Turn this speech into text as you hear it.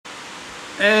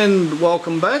And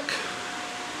welcome back.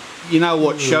 You know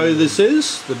what show this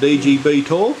is? The DGB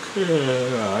Talk? Yeah,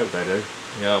 I hope they do.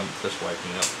 Yeah, I'm just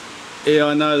waking up. Yeah,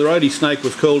 I know. The roadie snake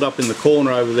was curled up in the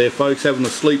corner over there, folks, having a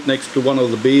sleep next to one of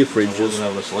the beer fridges. I wasn't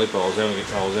having a sleep, I was having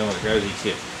a cozy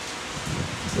kip.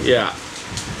 Yeah.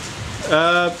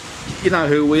 You know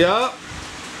who we are.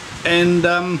 And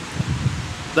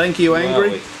thank you,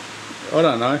 Angry. I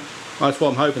don't know. That's why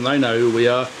I'm hoping they know who we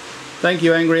are. Thank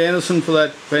you, Angry Anderson, for that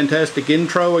fantastic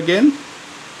intro again.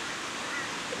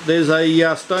 There's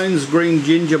a Stone's Green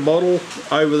Ginger bottle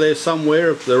over there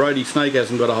somewhere if the roadie snake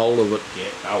hasn't got a hold of it.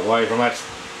 Get away from it.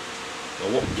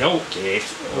 Go get.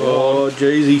 Oh,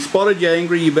 jeez, he spotted you,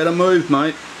 Angry. You better move,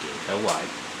 mate. Get away.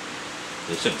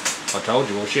 Listen, I told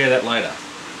you, we'll share that later.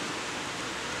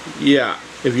 Yeah,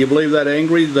 if you believe that,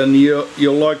 Angry, then you're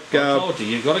like. I told you,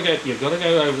 you've got to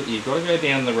go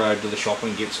down the road to the shop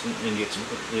and get some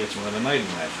lemonade and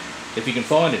that. If you can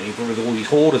find any, with all these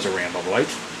hoarders around of late.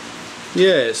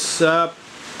 Yes,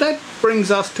 that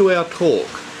brings us to our talk.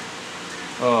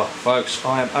 Oh, folks,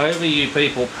 I am over you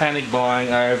people panic buying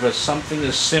over something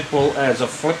as simple as a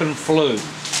flippin' flu.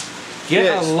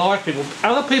 Get a life, people.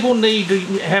 Other people need to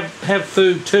have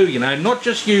food too, you know, not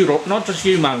just you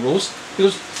mongrels,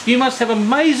 because you must have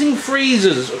amazing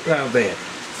freezers out there.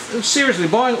 Seriously,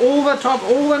 buying all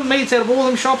the meats out of all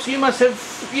them shops, you must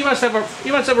have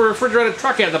a refrigerated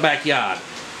truck out the backyard.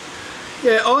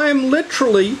 Yeah, I am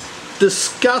literally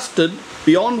disgusted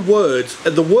beyond words.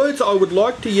 The words I would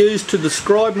like to use to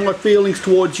describe my feelings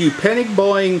towards you panic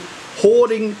buying,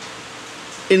 hoarding,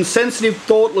 insensitive,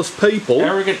 thoughtless people.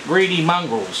 Arrogant, greedy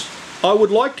mongrels. I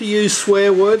would like to use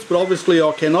swear words, but obviously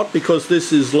I cannot because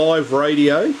this is live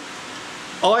radio.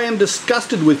 I am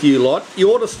disgusted with you lot.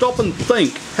 You ought to stop and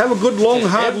think. Have a good long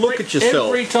hard look at yourself.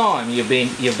 Every time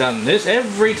you've done this,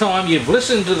 every time you've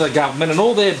listened to the government and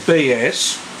all their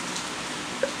BS,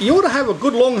 you ought to have a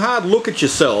good long hard look at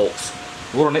yourselves.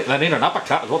 Well, they need an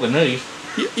uppercut is what they need.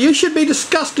 You should be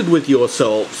disgusted with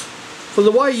yourselves for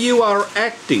the way you are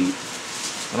acting.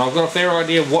 And I've got a fair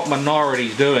idea of what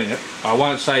minority's doing it. I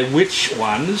won't say which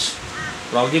ones,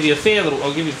 but I'll give you a fair little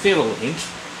hint.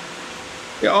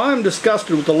 Yeah, I am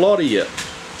disgusted with a lot of you.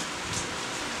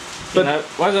 But, you know,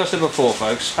 as I said before,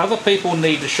 folks, other people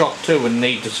need to shop too and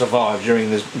need to survive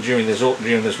during this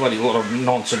bloody lot of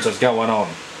nonsense that's going on.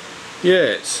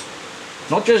 Yes.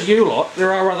 Not just you lot,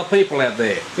 there are other people out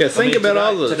there. Yeah, think about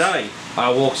others. Today, I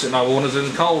was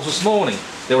in Coles this morning.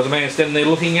 There was a man standing there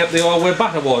looking at the aisle where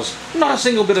butter was. Not a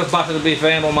single bit of butter to be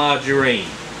found or margarine.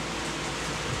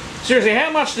 Seriously,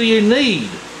 how much do you need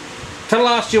to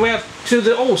last you out to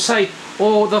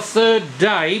the third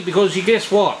day? Because you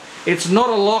guess what? It's not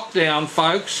a lockdown,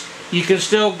 folks. You can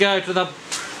still go to the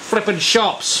flippin'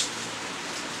 shops.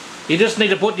 You just need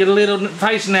to put your little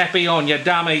face nappy on, you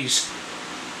dummies.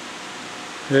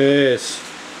 Yes.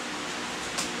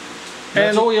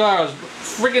 That's all you are, is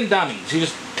friggin' dummies. You're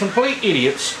just complete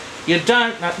idiots. You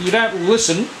don't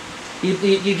listen.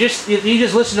 You just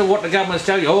listen to what the government's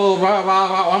telling you. Oh,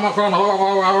 Omicron.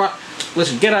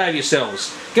 Listen, get over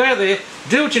yourselves. Go out there,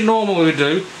 do what you normally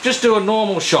do. Just do a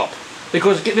normal shop.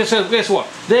 Because guess what?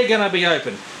 They're going to be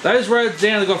open. Those roads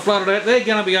down that got flooded out, they're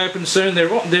going to be open soon.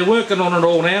 They're working on it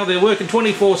all now. They're working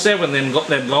 24/7.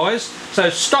 Them guys. So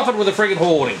stop it with the friggin'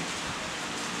 hoarding.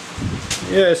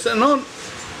 Yes, and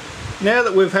now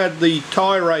that we've had the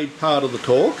tirade part of the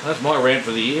talk. That's my rant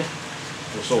for the year.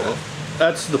 Or sort of.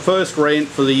 That's the first rant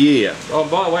for the year. Oh,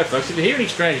 by the way, folks, if you hear any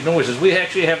strange noises, we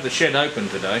actually have the shed open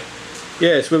today.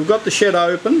 Yes, we've got the shed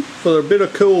open for a bit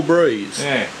of cool breeze.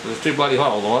 Yeah, it's too bloody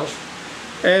hot otherwise.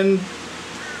 And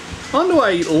on to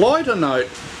a lighter note,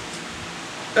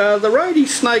 the roadie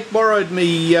snake borrowed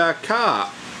me car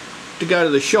to go to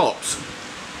the shops.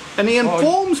 And he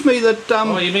informs me that...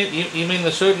 oh, you mean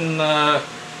the certain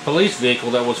police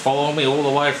vehicle that was following me all the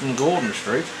way from Gordon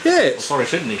Street? Yes. Oh, sorry,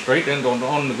 Sydney Street, and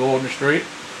on the Gordon Street,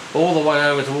 all the way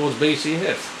over towards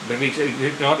BCF. But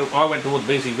I went towards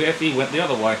BCF, he went the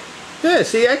other way.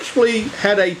 Yes, he actually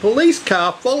had a police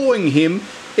car following him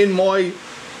in my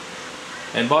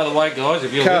And by the way, guys,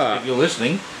 if you're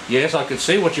listening, yes, I could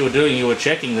see what you were doing. You were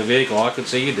checking the vehicle. I could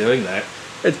see you doing that.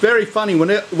 It's very funny,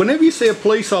 whenever you see a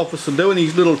police officer doing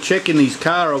his little check in his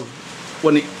car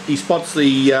when he spots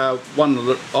the one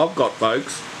that I've got,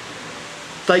 folks,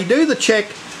 they do the check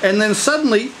and then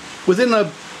suddenly, within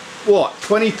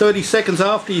 20-30 seconds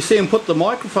after you see him put the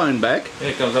microphone back,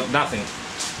 it comes up nothing.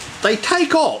 They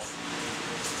take off.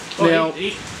 Oh, now,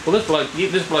 well, this bloke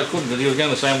couldn't, because he was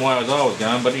going the same way as I was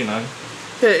going, but you know.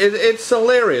 Yeah, it's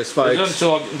hilarious, folks.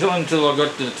 Until I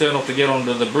got to turn off to get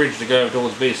onto the bridge to go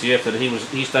towards BCF that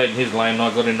he stayed in his lane and I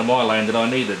got into my lane that I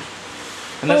needed.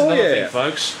 And that's another thing,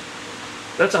 folks.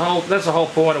 That's a whole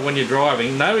point of when you're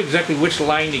driving. Know exactly which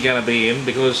lane you're going to be in,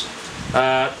 because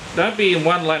don't be in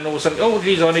one lane and all of a sudden, oh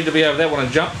geez, I need to be over that one,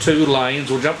 and jump 2 lanes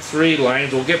or jump 3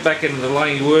 lanes or get back into the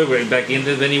lane you were going back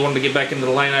into, then you want to get back into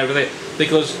the lane over there.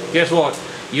 Because guess what?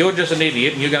 You're just an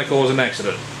idiot and you're going to cause an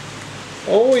accident.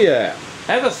 Oh yeah.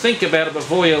 Have a think about it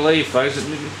before you leave, folks.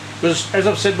 Because as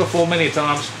I've said before many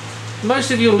times,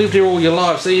 most of you have lived here all your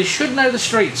life, so you should know the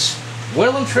streets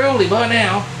well and truly by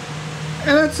now.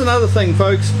 And that's another thing,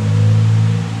 folks.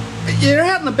 You're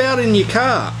out and about in your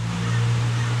car.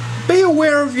 Be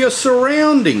aware of your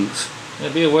surroundings. Yeah,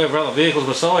 be aware of other vehicles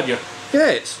beside you.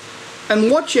 Yes.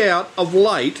 And watch out of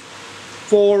late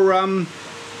for, I'm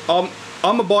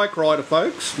a bike rider,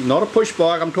 folks. Not a push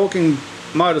bike, I'm talking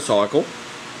motorcycle.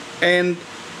 And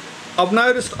I've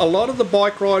noticed a lot of the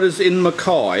bike riders in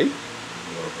Mackay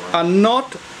are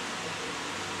not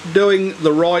doing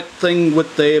the right thing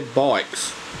with their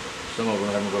bikes. Some of them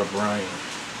haven't got a brain.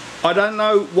 I don't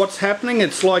know what's happening.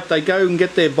 It's like they go and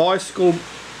get their bicycle.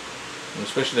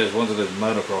 Especially those ones that are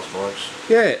motocross bikes.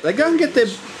 Yeah, they go and get their,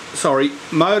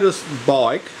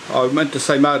 motorbike. I meant to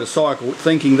say motorcycle,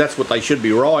 thinking that's what they should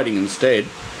be riding instead.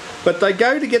 But they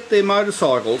go to get their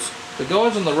motorcycles. The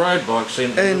guys on the road bikes,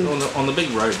 on the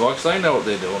big road bikes, they know what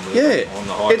they're doing. Yeah, on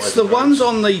the highways. It's the ones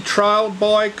on the trail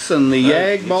bikes and the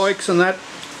ag bikes and that.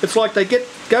 It's like they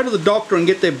go to the doctor and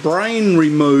get their brain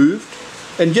removed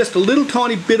and just a little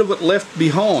tiny bit of it left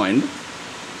behind.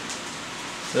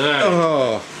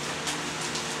 Oh,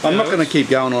 I'm not going to keep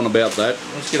going on about that.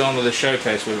 Let's get on to the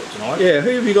showcase we've got tonight. Yeah,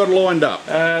 who have you got lined up?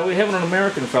 We have an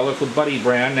American fellow called Buddy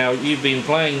Brown. Now you've been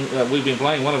playing, we've been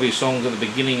playing one of his songs at the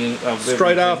beginning of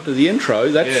straight after the intro.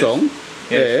 That song.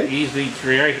 Yes. Yeah. He's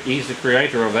the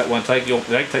creator of that one. Take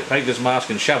this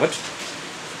mask and shove it.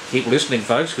 Keep listening,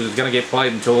 folks, because it's going to get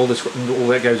played until all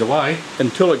that goes away.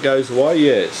 Until it goes away,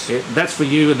 yes. Yeah, that's for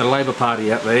you and the Labor Party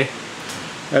out there.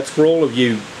 That's for all of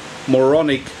you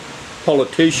moronic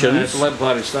politicians. No, it's the Labor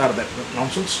Party started that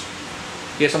nonsense.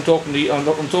 Yes, I'm talking to you. I'm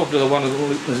talking to the one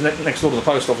that's next door to the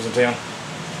post office in town.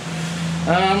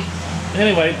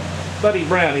 Anyway, Buddy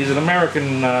Brown, he's an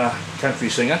American country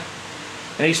singer,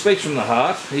 and he speaks from the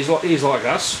heart. He's like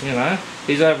us, you know.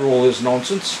 He's over all this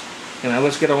nonsense. You know,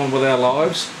 let's get on with our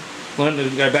lives. Learn to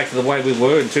go back to the way we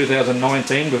were in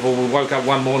 2019 before we woke up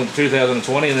one morning in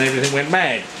 2020 and then everything went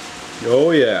mad.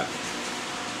 Oh yeah.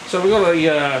 So we've got a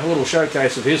little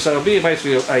showcase of his. So it'll be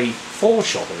basically a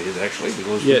 4-shot of his actually,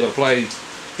 because we've got to play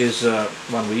his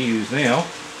one we use now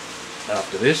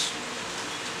after this.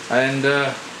 And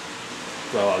well,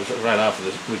 right after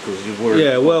this because you were.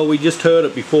 Yeah, well, we just heard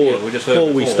it before. Yeah,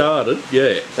 before we started.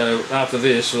 Yeah. So after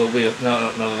this, there'll be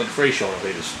another 3-shot of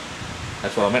his.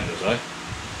 That's what I meant to say.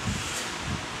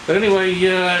 But anyway,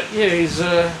 yeah, he's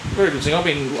a very good singer.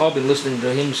 I've been listening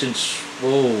to him since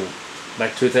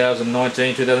back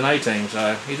 2019, 2018.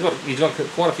 So he's got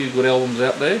quite a few good albums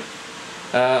out there,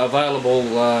 available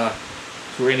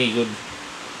through any good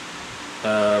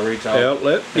retail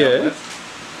outlet. Yeah.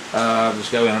 Just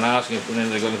go in and ask him if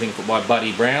they've got anything by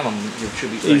Buddy Brown. You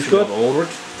should be able to order it.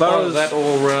 Failing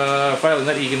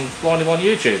that, you can find him on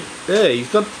YouTube. Yeah, he's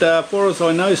got, for as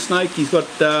I know, Snake, he's got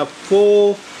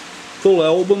 4 full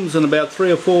albums and about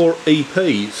 3 or 4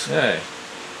 EPs. Yeah.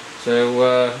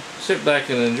 So sit back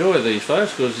and enjoy these,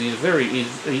 folks, because he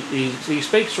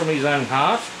speaks from his own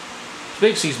heart,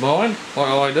 speaks his mind, like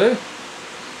I do.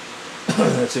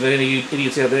 That's if any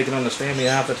idiots out there can understand me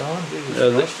half the time.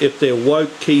 If they're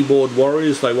woke keyboard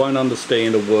warriors, they won't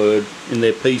understand a word in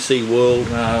their PC world.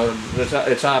 No,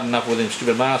 it's hard enough with them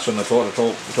stupid masks when they try to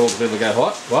talk to people and go,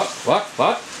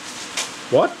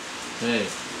 what? Yeah.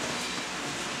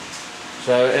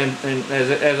 So, and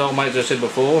as old mates have said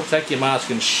before, take your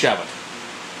mask and shove it.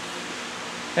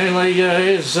 Anyway,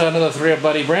 here's another 3 of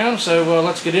Buddy Brown, so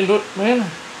let's get into it, man.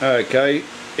 Okay,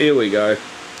 here we go.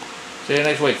 See you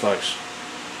next week, folks.